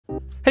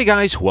Hey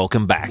guys,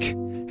 welcome back.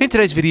 In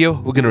today's video,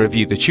 we're going to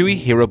review the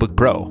Chuwi HeroBook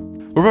Pro.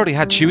 We've already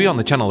had Chuwi on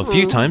the channel a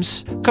few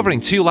times,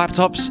 covering 2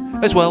 laptops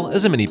as well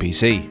as a mini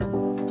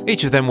PC.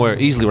 Each of them were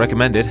easily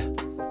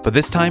recommended, but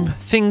this time,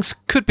 things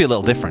could be a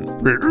little different.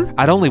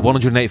 At only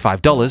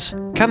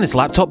 $185, can this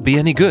laptop be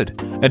any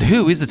good? And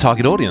who is the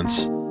target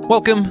audience?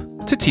 Welcome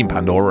to Team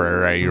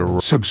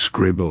Pandora.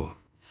 Subscribe.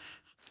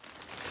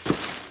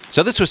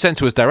 So this was sent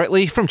to us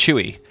directly from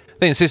Chuwi.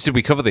 They insisted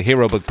we cover the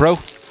HeroBook Pro,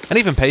 and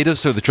even paid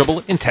us for the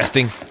trouble in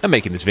testing and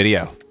making this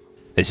video.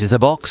 This is the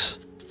box.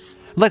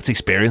 Let's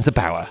experience the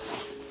power.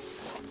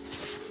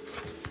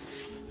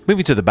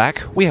 Moving to the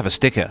back, we have a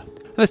sticker.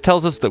 And this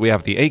tells us that we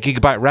have the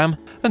 8GB RAM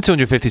and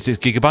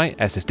 256GB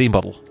SSD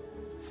model.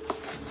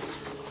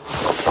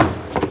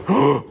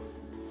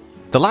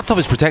 The laptop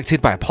is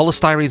protected by a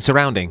polystyrene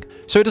surrounding,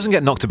 so it doesn't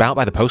get knocked about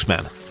by the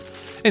postman.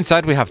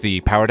 Inside we have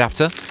the power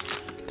adapter.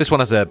 This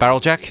one has a barrel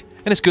jack,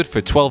 and it's good for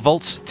 12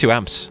 volts, 2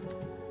 amps.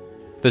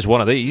 There's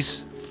one of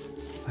these.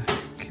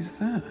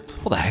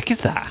 What the heck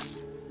is that?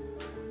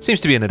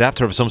 Seems to be an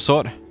adapter of some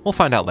sort. We'll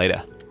find out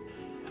later.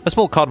 A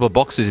small cardboard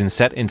box is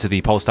inset into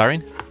the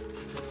polystyrene.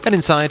 And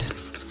inside,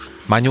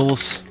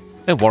 manuals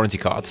and warranty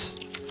cards.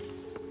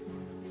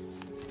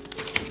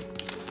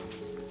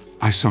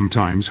 I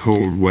sometimes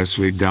hold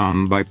Wesley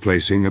down by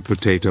placing a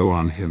potato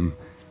on him.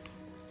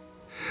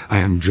 I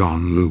am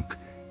John Luke.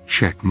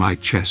 Check my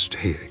chest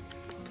here.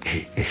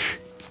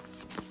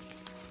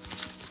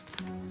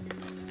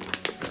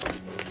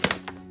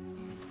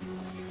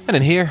 And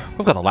in here,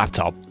 we've got a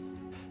laptop.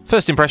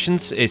 First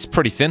impressions, it's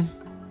pretty thin,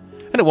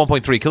 and at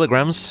 1.3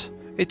 kilograms,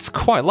 it's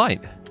quite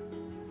light.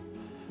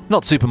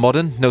 Not super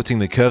modern, noting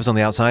the curves on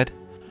the outside,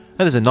 and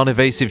there's a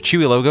non-invasive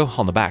Chuwi logo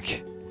on the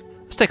back.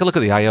 Let's take a look at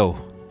the I/O.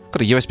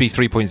 Got a USB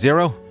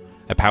 3.0,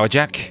 a power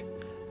jack,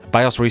 a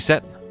BIOS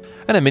reset,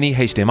 and a mini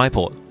HDMI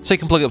port, so you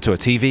can plug it up to a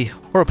TV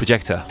or a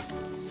projector.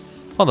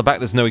 On the back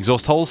there's no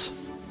exhaust holes,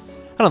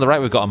 and on the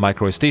right we've got a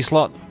micro SD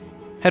slot,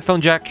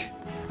 headphone jack,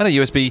 and a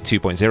USB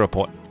 2.0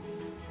 port.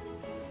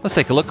 Let's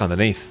take a look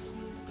underneath.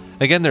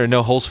 Again, there are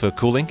no holes for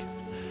cooling,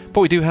 but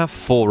we do have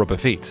 4 rubber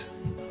feet.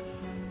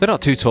 They're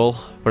not too tall,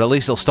 but at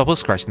least they'll stop us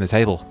scratching the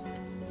table.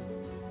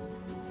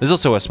 There's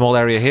also a small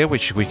area here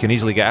which we can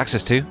easily get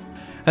access to,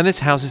 and this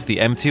houses the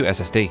M2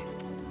 SSD.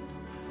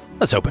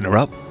 Let's open her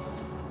up.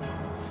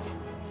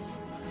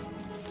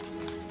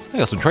 I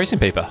got some tracing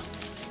paper.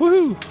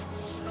 Woohoo!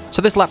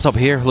 So this laptop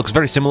here looks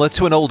very similar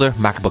to an older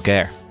MacBook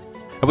Air.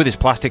 And with its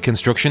plastic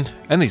construction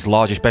and these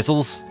largish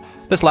bezels,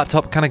 this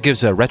laptop kind of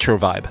gives a retro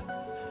vibe.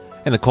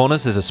 In the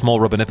corners there's a small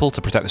rubber nipple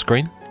to protect the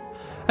screen,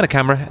 and a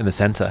camera in the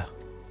center.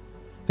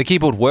 The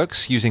keyboard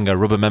works using a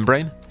rubber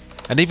membrane,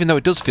 and even though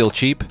it does feel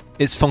cheap,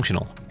 it's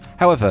functional.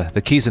 However,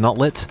 the keys are not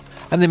lit,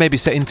 and they may be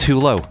setting too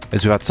low,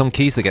 as we've had some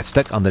keys that get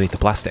stuck underneath the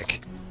plastic.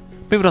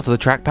 Moving on to the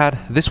trackpad,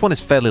 this one is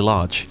fairly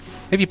large.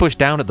 If you push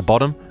down at the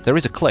bottom, there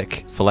is a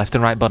click for left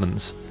and right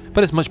buttons,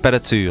 but it's much better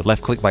to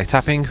left click by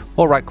tapping,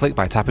 or right click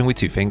by tapping with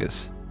 2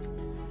 fingers.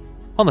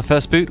 On the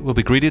first boot, we'll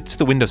be greeted to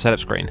the Windows setup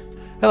screen.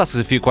 It'll ask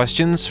us a few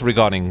questions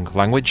regarding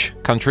language,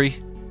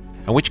 country,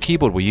 and which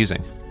keyboard we're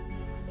using.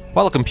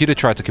 While a computer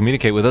tried to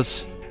communicate with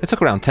us, it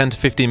took around 10 to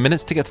 15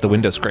 minutes to get to the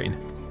Windows screen.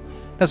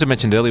 As we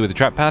mentioned earlier with the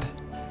trackpad,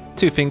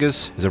 2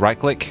 fingers is a right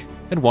click,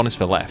 and 1 is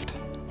for left.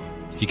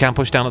 You can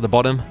push down at the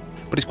bottom,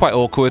 but it's quite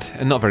awkward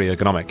and not very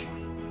ergonomic.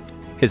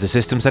 Here's the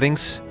system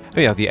settings.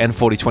 We have the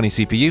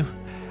N4020 CPU,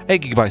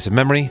 8GB of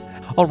memory,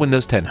 on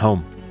Windows 10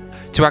 Home.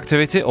 To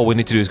activate it, all we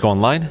need to do is go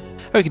online,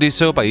 and we can do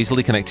so by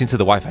easily connecting to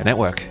the Wi-Fi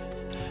network.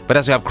 But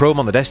as we have Chrome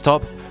on the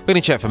desktop, we're going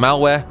to check for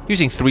malware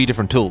using 3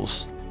 different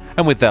tools.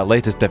 And with their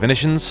latest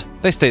definitions,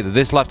 they state that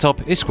this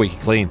laptop is squeaky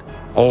clean.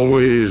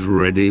 Always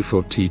ready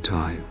for tea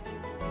time.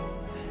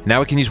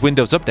 Now we can use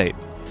Windows Update.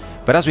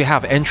 But as we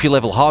have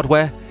entry-level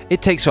hardware,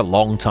 it takes a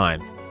long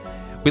time.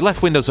 We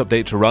left Windows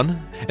Update to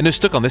run, and it was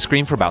stuck on this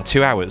screen for about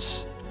 2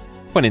 hours.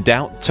 When in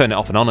doubt, turn it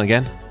off and on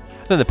again,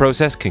 then the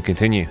process can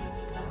continue.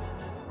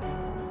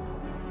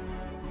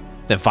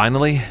 Then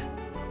finally,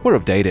 we're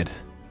updated.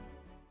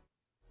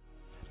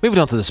 Moving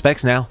on to the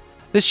specs now,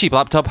 this cheap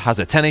laptop has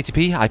a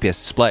 1080p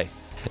IPS display.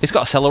 It's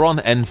got a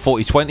Celeron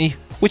N4020,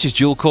 which is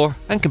dual core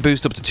and can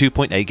boost up to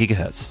 2.8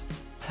 GHz.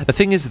 The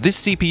thing is,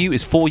 this CPU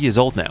is 4 years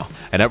old now,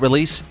 and at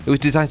release, it was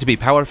designed to be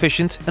power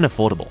efficient and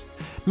affordable.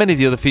 Many of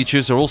the other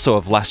features are also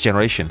of last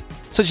generation,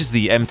 such as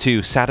the M2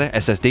 SATA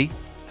SSD,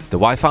 the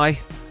Wi-Fi,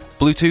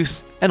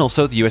 Bluetooth, and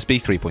also the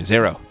USB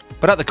 3.0.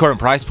 But at the current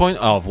price point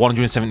of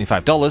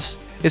 $175,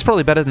 it's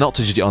probably better not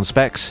to judge it on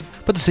specs,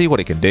 but to see what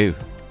it can do.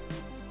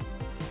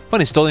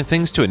 When installing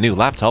things to a new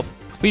laptop,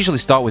 we usually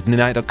start with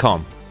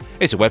Ninite.com.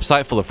 It's a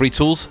website full of free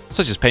tools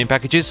such as paint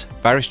packages,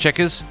 virus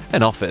checkers,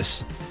 and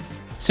Office.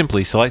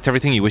 Simply select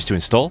everything you wish to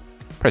install,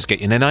 press Get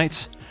Your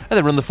Ninite, and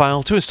then run the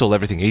file to install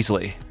everything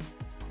easily.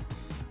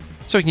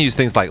 So we can use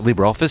things like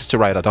LibreOffice to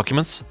write our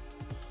documents,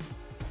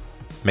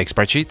 make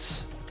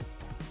spreadsheets,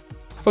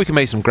 or we can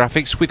make some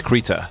graphics with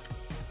Krita.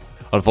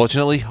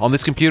 Unfortunately, on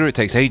this computer it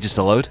takes ages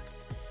to load,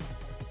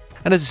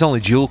 and as it's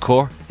only dual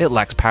core, it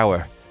lacks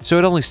power, so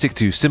it only stick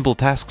to simple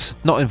tasks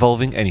not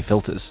involving any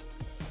filters.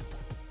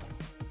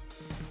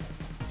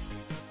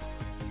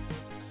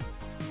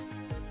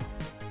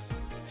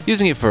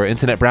 Using it for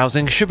internet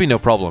browsing should be no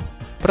problem,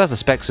 but as the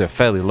specs are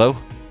fairly low,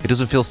 it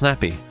doesn't feel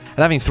snappy, and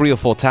having 3 or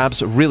 4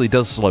 tabs really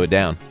does slow it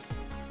down.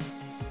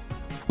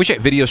 We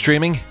checked video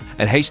streaming,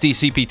 and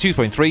HDCP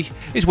 2.3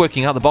 is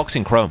working out the box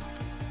in Chrome.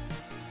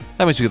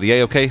 That means we got the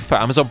A-OK for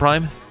Amazon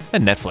Prime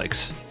and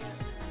Netflix.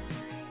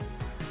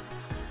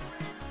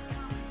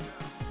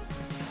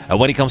 And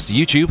when it comes to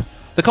YouTube,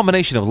 the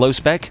combination of low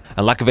spec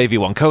and lack of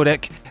AV1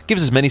 codec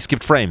gives us many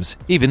skipped frames,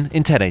 even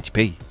in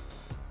 1080p.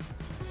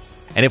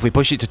 And if we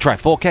push it to try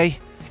 4K,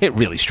 it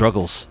really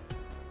struggles.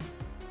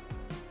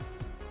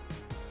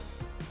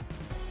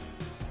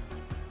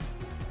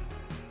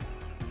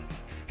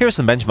 Here are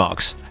some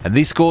benchmarks, and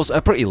these scores are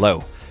pretty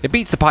low. It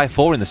beats the Pi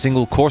 4 in the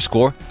single core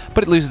score,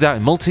 but it loses out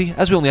in multi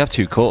as we only have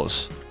 2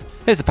 cores.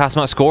 Here's the pass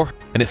mark score,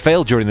 and it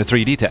failed during the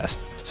 3D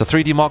test, so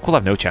 3D Mark will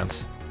have no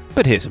chance.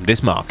 But here's some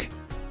disk mark.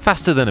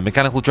 Faster than a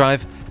mechanical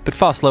drive, but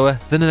far slower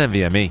than an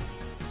NVMe.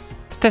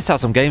 To test out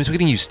some games we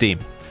can use Steam,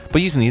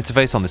 but using the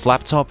interface on this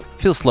laptop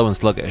feels slow and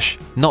sluggish,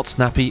 not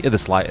snappy at the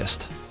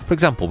slightest. For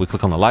example, we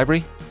click on the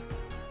library.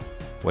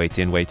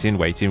 Waiting,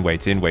 bacon,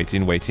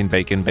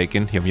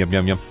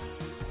 yum.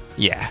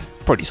 Yeah,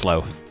 pretty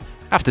slow.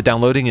 After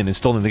downloading and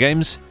installing the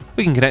games,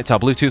 we can connect our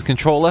Bluetooth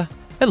controller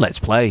and let's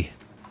play.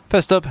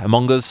 First up,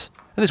 Among Us,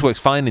 and this works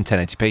fine in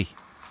 1080p.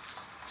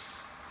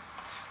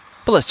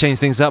 But let's change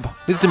things up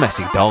with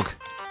Domestic Dog.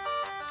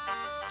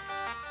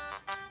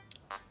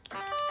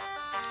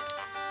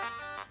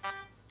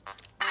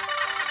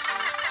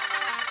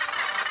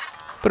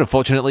 But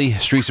unfortunately,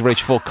 Streets of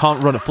Rage 4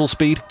 can't run at full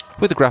speed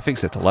with the graphics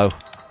set to low.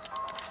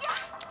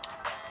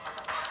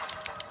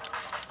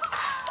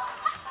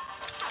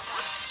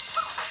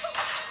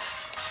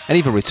 And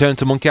even Return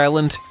to Monkey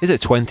Island is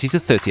at 20 to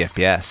 30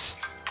 FPS.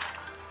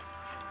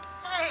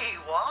 Hey,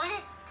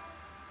 Wally.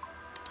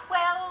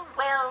 Well,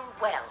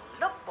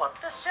 look what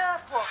the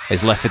surf was.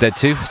 Is Left 4 Dead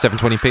 2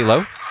 720p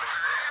low?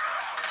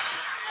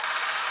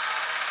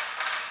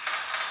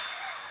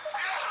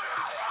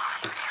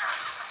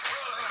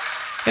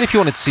 And if you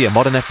wanted to see a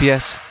modern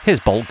FPS, here's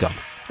Bolt Gun,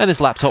 and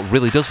this laptop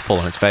really does fall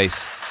on its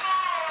face.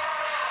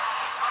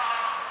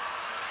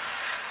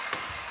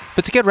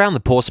 But to get around the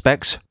poor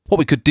specs, what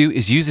we could do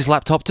is use this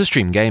laptop to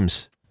stream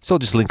games. So I'll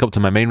just link up to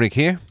my main rig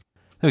here, and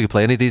we can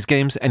play any of these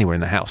games anywhere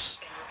in the house.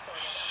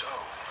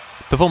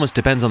 Performance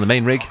depends on the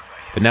main rig,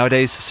 but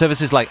nowadays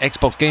services like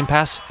Xbox Game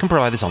Pass can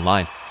provide this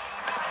online.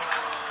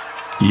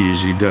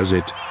 Easy does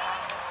it.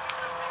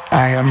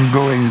 I am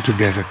going to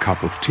get a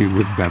cup of tea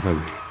with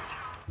Beverly.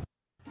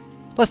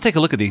 Let's take a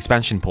look at the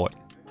expansion port.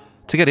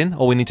 To get in,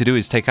 all we need to do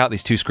is take out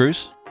these 2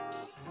 screws,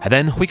 and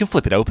then we can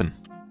flip it open.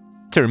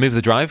 To remove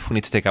the drive, we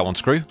need to take out 1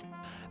 screw,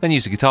 then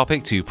use the guitar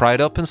pick to pry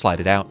it up and slide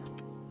it out.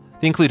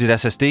 The included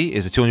SSD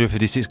is a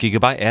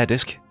 256GB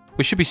Airdisk,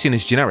 which should be seen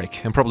as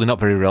generic and probably not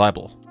very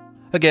reliable.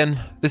 Again,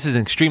 this is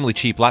an extremely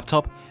cheap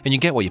laptop, and you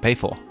get what you pay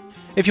for.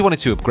 If you wanted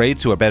to upgrade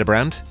to a better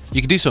brand,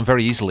 you can do so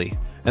very easily,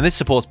 and this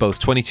supports both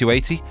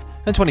 2280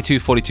 and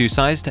 2242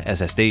 sized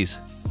SSDs.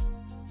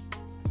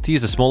 To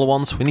use the smaller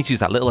ones, we need to use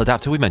that little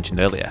adapter we mentioned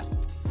earlier.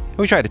 And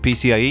we tried a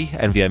PCIe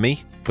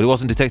NVMe, but it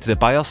wasn't detected at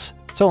BIOS,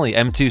 so only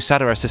M2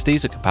 SATA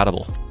SSDs are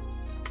compatible.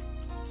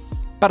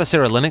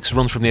 Batocera Linux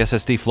runs from the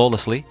SSD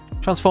flawlessly,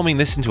 transforming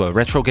this into a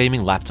retro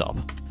gaming laptop.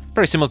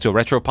 Very similar to a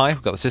RetroPie,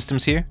 we've got the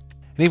systems here,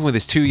 and even with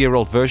this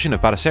 2-year-old version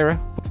of Batocera,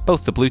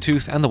 both the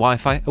Bluetooth and the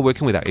Wi-Fi are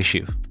working without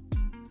issue.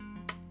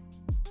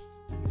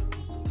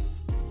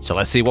 So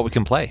let's see what we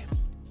can play.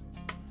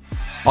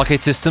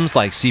 Arcade systems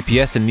like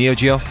CPS and Neo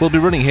Geo will be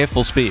running here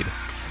full speed,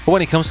 but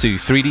when it comes to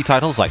 3D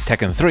titles like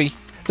Tekken 3,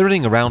 they're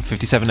running around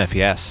 57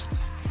 FPS.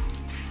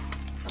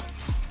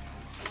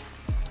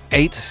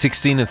 8,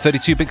 16 and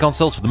 32-bit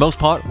consoles for the most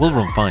part will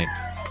run fine.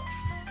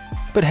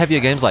 But heavier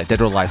games like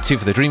Dead or Alive 2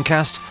 for the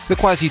Dreamcast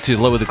requires you to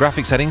lower the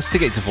graphics settings to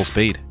get to full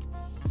speed.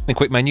 In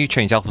quick menu,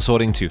 change alpha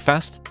sorting to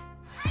fast,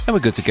 and we're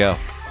good to go.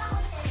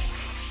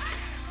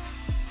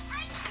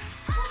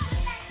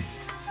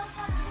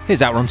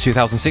 Here's Outrun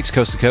 2006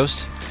 Coast to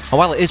Coast, and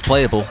while it is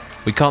playable,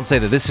 we can't say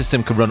that this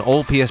system can run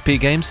all PSP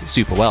games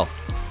super well.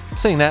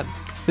 Saying that,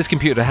 this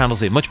computer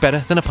handles it much better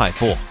than a Pi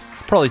 4,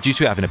 probably due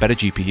to it having a better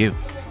GPU.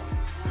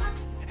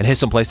 And here's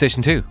some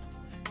PlayStation 2.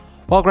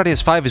 While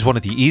Gradius 5 is one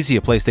of the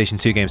easier PlayStation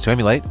 2 games to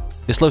emulate,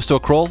 it slows to a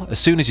crawl as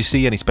soon as you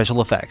see any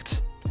special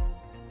effects.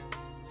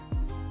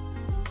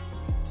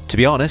 To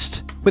be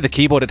honest, with a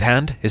keyboard at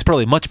hand, it's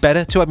probably much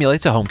better to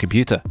emulate a home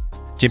computer.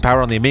 Jim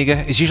Power on the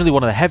Amiga is usually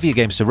one of the heavier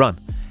games to run,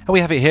 and we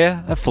have it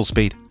here at full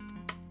speed.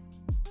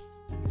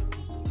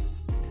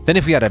 Then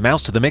if we add a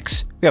mouse to the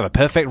mix, we have a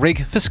perfect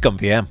rig for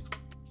ScumVM.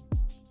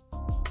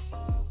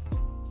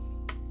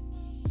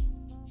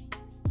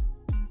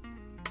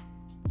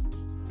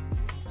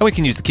 And we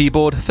can use the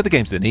keyboard for the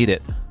games that need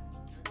it.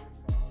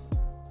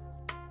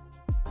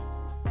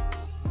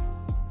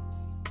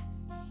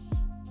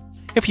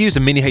 If you use a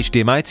mini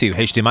HDMI to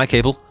HDMI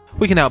cable,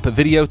 we can output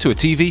video to a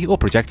TV or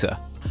projector.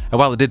 And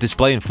while it did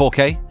display in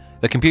 4K,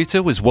 the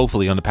computer was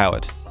woefully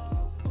underpowered.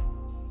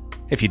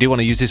 If you do want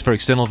to use this for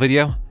external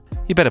video,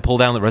 you better pull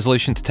down the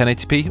resolution to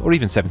 1080p or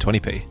even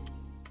 720p.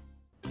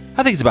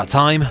 I think it's about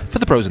time for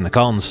the pros and the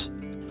cons.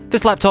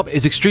 This laptop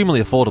is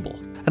extremely affordable,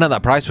 and at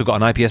that price we've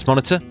got an IPS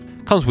monitor,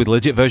 comes with a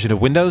legit version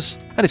of Windows,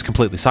 and is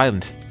completely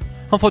silent.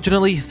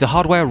 Unfortunately, the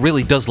hardware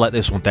really does let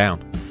this one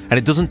down, and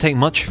it doesn't take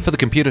much for the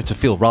computer to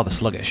feel rather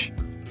sluggish.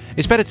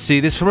 It's better to see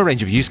this from a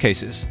range of use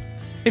cases.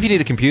 If you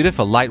need a computer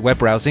for light web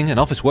browsing and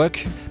office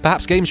work,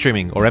 perhaps game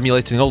streaming or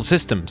emulating old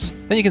systems,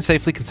 then you can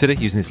safely consider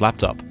using this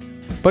laptop.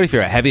 But if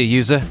you're a heavier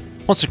user,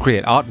 wants to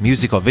create art,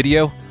 music or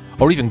video,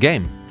 or even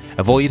game,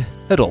 avoid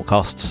at all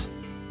costs.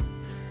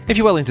 If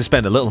you're willing to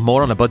spend a little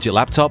more on a budget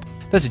laptop,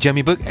 there's a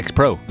HeroBook X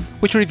Pro,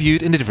 which we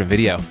reviewed in a different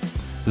video.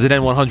 There's an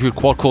N100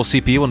 quad-core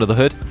CPU under the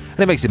hood, and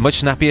it makes it much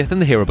snappier than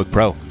the HeroBook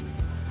Pro.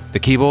 The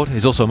keyboard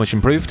is also much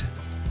improved,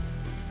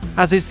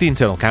 as is the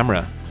internal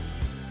camera.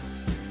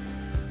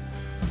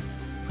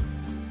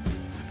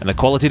 And the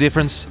quality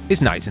difference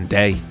is night and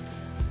day.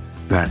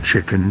 That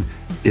chicken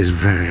is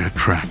very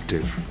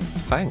attractive.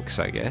 Thanks,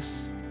 I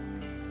guess.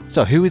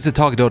 So who is the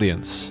target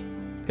audience?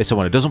 It's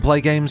someone who doesn't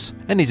play games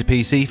and needs a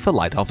PC for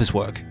light office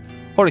work.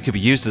 Or it could be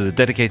used as a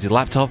dedicated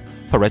laptop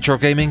for retro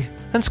gaming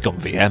and scum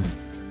VM.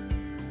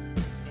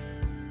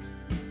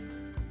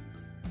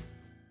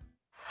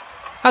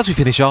 As we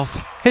finish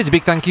off, here's a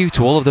big thank you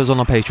to all of those on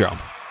our Patreon.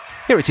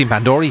 Here at Team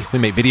Pandori, we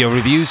make video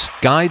reviews,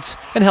 guides,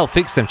 and help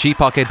fix them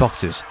cheap arcade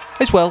boxes,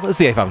 as well as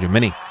the A500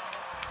 Mini.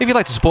 If you'd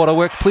like to support our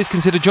work, please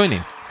consider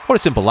joining, or a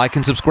simple like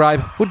and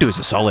subscribe would do us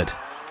a solid.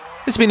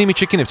 This has been Emu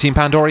Chicken of Team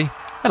Pandori,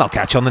 and I'll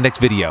catch you on the next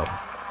video.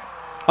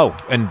 Oh,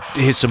 and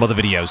here's some other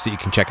videos that you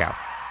can check out.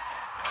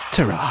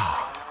 Ta-ra!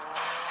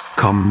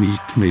 Come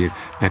meet me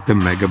at the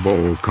Mega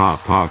Bowl car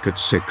park at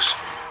 6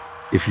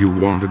 if you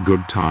want a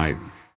good time.